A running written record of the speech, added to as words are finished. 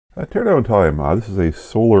Teardown time. This is a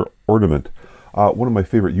solar ornament. One of my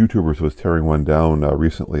favorite YouTubers was tearing one down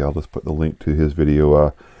recently. I'll just put the link to his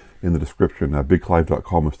video in the description.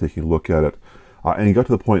 BigClive.com was taking a look at it. And he got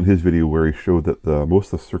to the point in his video where he showed that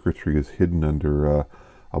most of the circuitry is hidden under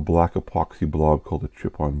a black epoxy blob called a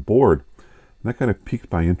chip-on board. And that kind of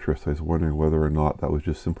piqued my interest. I was wondering whether or not that was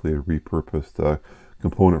just simply a repurposed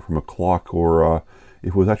component from a clock, or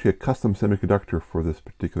if it was actually a custom semiconductor for this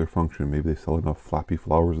particular function. Maybe they sell enough Flappy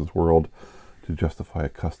flowers in this world to justify a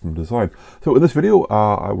custom design. So in this video,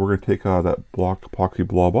 we're going to take that block epoxy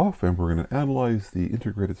blob off, and we're going to analyze the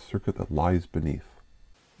integrated circuit that lies beneath.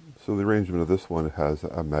 So the arrangement of this one has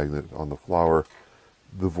a magnet on the flower,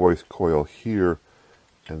 the voice coil here,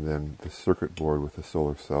 and then the circuit board with the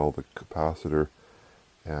solar cell, the capacitor,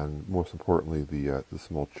 and most importantly the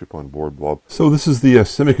small chip-on board blob. So this is the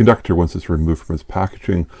semiconductor once it's removed from its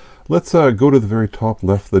packaging. Let's go to the very top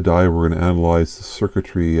left of the die. We're going to analyze the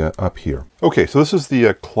circuitry up here. Okay, so this is the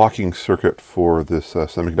clocking circuit for this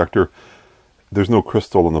semiconductor. There's no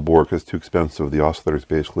crystal on the board because it's too expensive. The oscillator is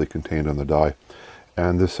basically contained on the die.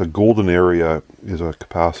 And this golden area is a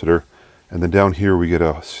capacitor. And then down here we get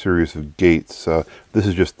a series of gates. This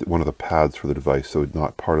is just one of the pads for the device, so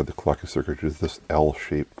not part of the clocking circuit. It's this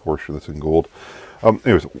L-shaped portion that's in gold.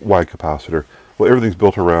 Anyways, why capacitor? Well, everything's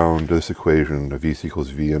built around this equation, V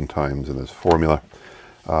equals Vn times, and this formula.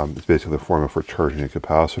 It's basically the formula for charging a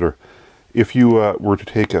capacitor. If you were to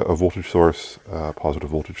take a voltage source, positive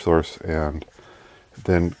voltage source, and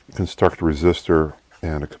then construct a resistor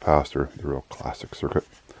and a capacitor, the real classic circuit.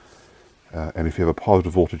 And if you have a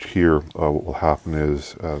positive voltage here, what will happen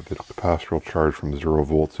is the capacitor will charge from 0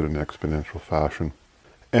 volts in an exponential fashion.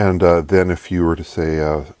 And then if you were to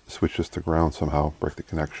say switch this to ground somehow, break the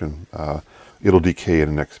connection, it'll decay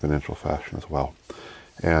in an exponential fashion as well.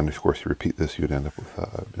 And of course, you repeat this, you'd end up with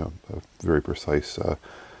a very precise, a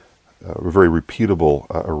very repeatable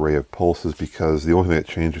array of pulses, because the only thing that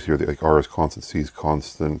changes here, like R is constant, C is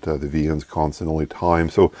constant, the Vn is constant, only time.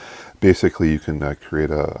 So basically you can create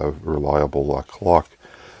a reliable clock.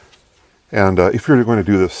 And if you're going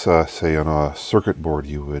to do this, say on a circuit board,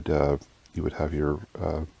 you would have your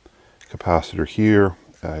capacitor here,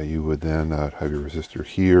 you would then have your resistor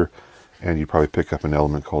here, and you'd probably pick up an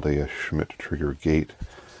element called a Schmitt trigger gate.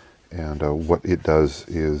 And what it does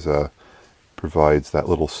is provides that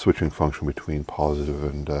little switching function between positive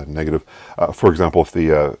and negative. For example, if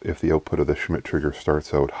the output of the Schmitt trigger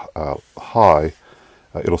starts out high,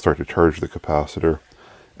 it'll start to charge the capacitor,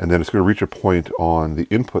 and then it's going to reach a point on the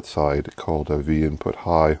input side called V input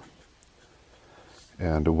high.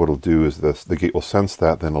 And what it'll do is the gate will sense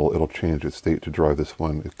that, then it'll change its state to drive this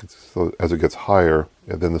one. So as it gets higher,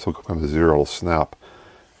 then this will come to 0, it'll snap,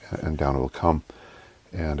 and down it'll come.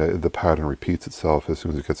 And the pattern repeats itself. As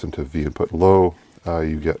soon as it gets into V input low,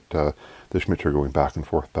 you get the Schmitt trigger going back and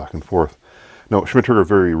forth, back and forth. Now, Schmitt trigger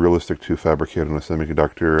very realistic to fabricate on a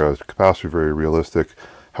semiconductor. Capacitor very realistic.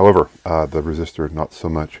 However, the resistor not so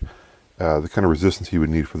much. The kind of resistance you would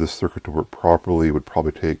need for this circuit to work properly would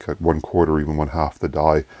probably take 1/4, even 1/2 the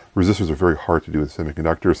die. Resistors are very hard to do with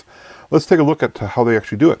semiconductors. Let's take a look at how they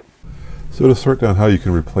actually do it. So to sort down how you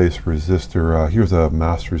can replace resistor, here's a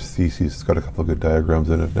master's thesis. It's got a couple of good diagrams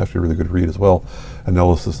in it, and actually a really good read as well.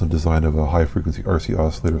 Analysis and design of a high-frequency RC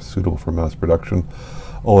oscillator suitable for mass production.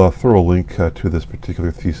 I'll throw a link to this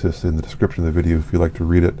particular thesis in the description of the video if you'd like to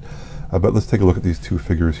read it. But let's take a look at these two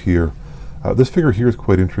figures here. This figure here is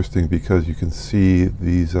quite interesting because you can see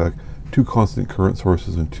these two constant current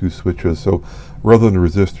sources and two switches. So rather than a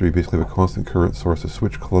resistor, you basically have a constant current source. The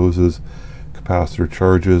switch closes, capacitor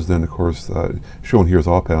charges, then of course shown here is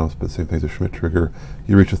op amps, but same thing as a Schmitt trigger.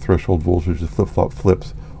 You reach a threshold voltage, the flip-flop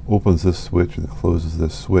flips, opens this switch and closes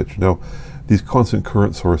this switch. Now these constant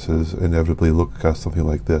current sources inevitably look something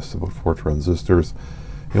like this, about 4 transistors,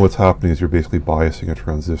 and what's happening is you're basically biasing a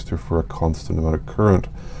transistor for a constant amount of current,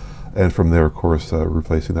 and from there of course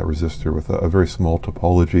replacing that resistor with a very small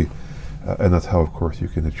topology, and that's how of course you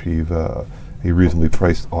can achieve a reasonably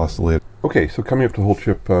priced oscillator. Okay, so coming up to whole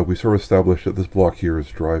chip, we sort of established that this block here is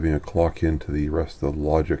driving a clock into the rest of the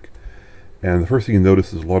logic. And the first thing you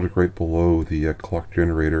notice is logic right below the clock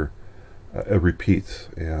generator repeats.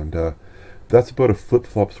 And that's about a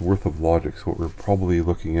flip-flop's worth of logic. So what we're probably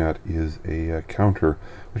looking at is a counter,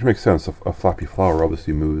 which makes sense. A Flappy flower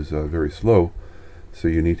obviously moves very slow. So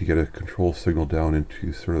you need to get a control signal down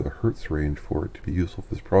into sort of the hertz range for it to be useful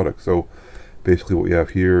for this product. So basically what we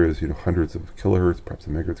have here is hundreds of kilohertz, perhaps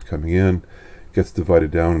a megahertz coming in, gets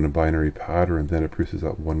divided down in a binary pattern, and then it produces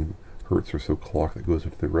that 1 hertz or so clock that goes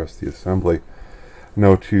into the rest of the assembly.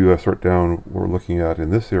 Now to sort down what we're looking at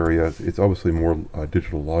in this area, it's obviously more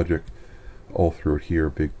digital logic all through it here,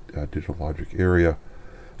 big digital logic area.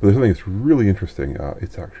 But there's something that's really interesting.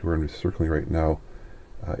 It's actually where I'm just circling right now.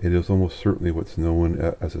 It is almost certainly what's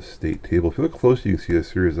known as a state table. If you look closely, you can see a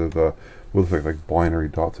series of what looks like binary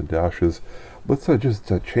dots and dashes. Let's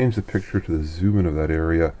just change the picture to the zoom in of that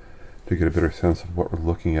area to get a better sense of what we're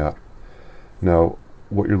looking at. Now,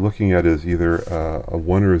 what you're looking at is either a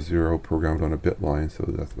 1 or a 0 programmed on a bit line, so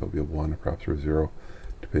that'll be a 1 perhaps or a 0,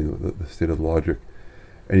 depending on the state of the logic.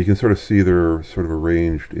 And you can sort of see they're sort of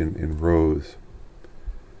arranged in rows.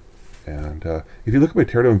 And if you look at my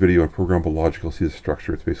teardown video on programmable logic, you'll see the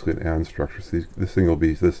structure. It's basically an AND structure. So this thing will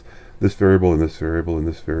be this variable and this variable and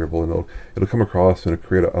this variable, and it'll come across and it'll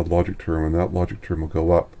create a logic term, and that logic term will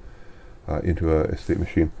go up into a state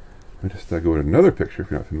machine. Let me just go to another picture. If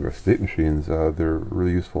you're not familiar with state machines, they're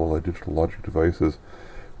really useful digital logic devices.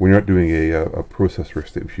 When you're not doing a processor,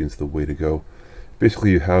 state machine is the way to go.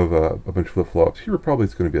 Basically, you have a bunch of flip-flops. Here probably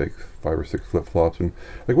it's going to be like 5 or 6 flip-flops, and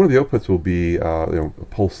like one of the outputs will be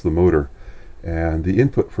pulse the motor, and the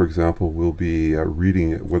input, for example, will be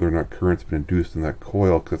reading whether or not current's been induced in that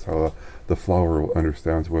coil, because that's how the flower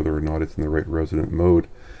understands whether or not it's in the right resonant mode.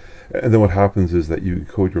 And then what happens is that you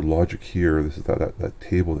encode your logic here. This is that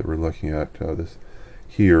table that we're looking at. This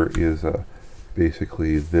here is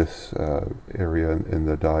basically this area in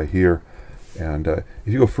the die here. And if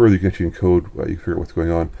you go further, you can actually encode, you can figure out what's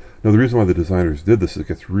going on. Now, the reason why the designers did this is it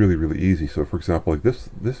gets really, really easy. So, for example, like this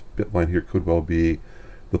bit line here could well be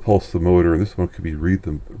the pulse, the motor, and this one could be read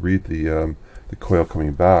the coil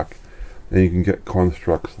coming back. And you can get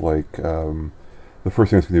constructs like the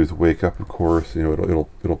first thing it's going to do is wake up. Of course,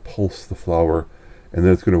 it'll pulse the flower, and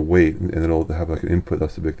then it's going to wait, and then it'll have like an input.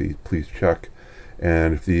 That's the big thing. Please check.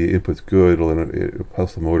 And if the input's good, it'll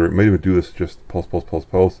pulse the motor. It might even do this just pulse, pulse, pulse,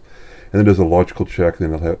 pulse. And then does a logical check,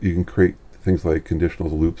 and then you can create things like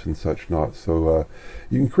conditionals, loops, and such not. So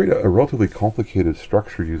you can create a relatively complicated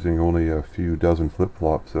structure using only a few dozen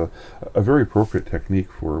flip-flops. A very appropriate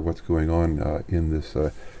technique for what's going on in this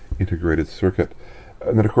integrated circuit.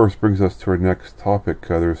 And that, of course, brings us to our next topic.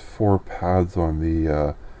 There's 4 pads on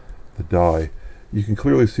the die. You can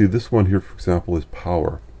clearly see this one here, for example, is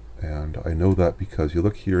power. And I know that because you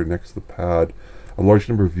look here next to the pad, a large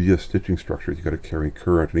number of via stitching structures. You've got to carry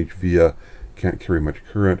current, and each via can't carry much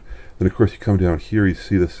current. Then, of course, you come down here, you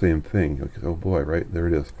see the same thing. You're like, oh boy, right, there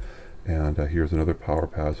it is. And here's another power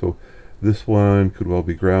pad. So this one could well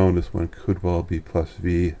be ground, this one could well be plus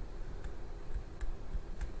V.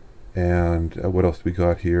 And what else do we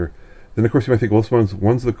got here? Then, of course, you might think, well,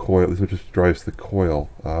 one's the coil, this one just drives the coil.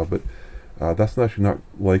 But that's actually not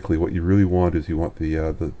likely. What you really want is you want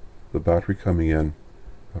the battery coming in,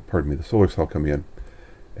 the solar cell coming in,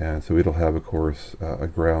 and so it'll have, of course, a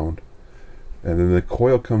ground, and then the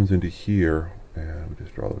coil comes into here, and we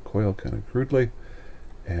just draw the coil kind of crudely,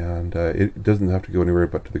 and it doesn't have to go anywhere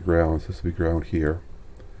but to the ground, so this will be ground here.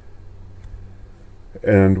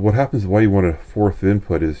 And what happens, why you want a 4th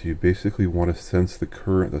input, is you basically want to sense the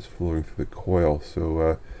current that's flowing through the coil,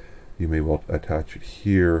 so you may well attach it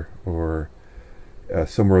here, or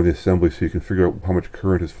somewhere in the assembly, so you can figure out how much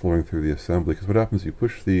current is flowing through the assembly. Because what happens, you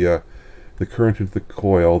push the current into the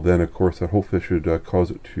coil, then of course that hopefully should cause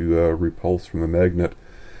it to repulse from the magnet,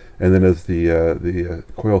 and then as the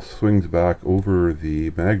coil swings back over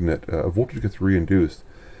the magnet, a voltage gets reinduced,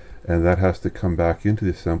 and that has to come back into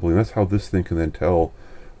the assembly, and that's how this thing can then tell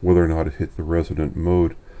whether or not it hit the resonant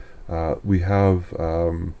mode. We have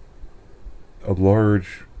a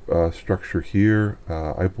large structure here.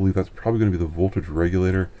 I believe that's probably going to be the voltage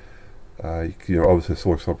regulator. Obviously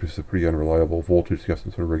solar cell produces a pretty unreliable voltage, so you have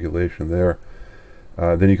some sort of regulation there.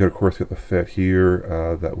 Then you could, of course, get the FET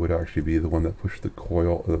here. That would actually be the one that pushed the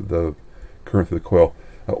coil, the current through the coil,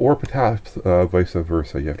 or perhaps vice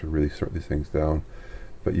versa. You have to really sort these things down,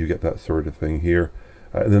 but you get that sort of thing here.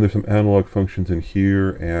 And then there's some analog functions in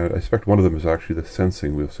here, and I suspect one of them is actually the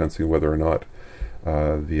sensing. We're sensing whether or not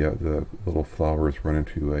the little flowers run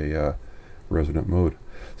into a resonant mode.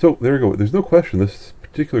 So there you go. There's no question this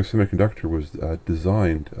particular semiconductor was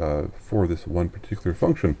designed for this one particular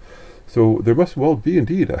function. So there must well be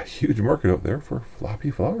indeed a huge market out there for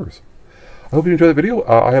Flappy flowers. I hope you enjoyed the video.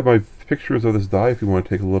 I have my pictures of this die if you want to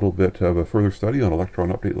take a little bit of a further study on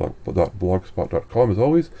electronupdate.blogspot.com. As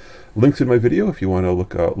always, links in my video if you want to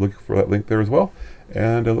look for that link there as well.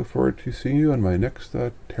 And I look forward to seeing you on my next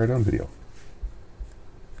teardown video.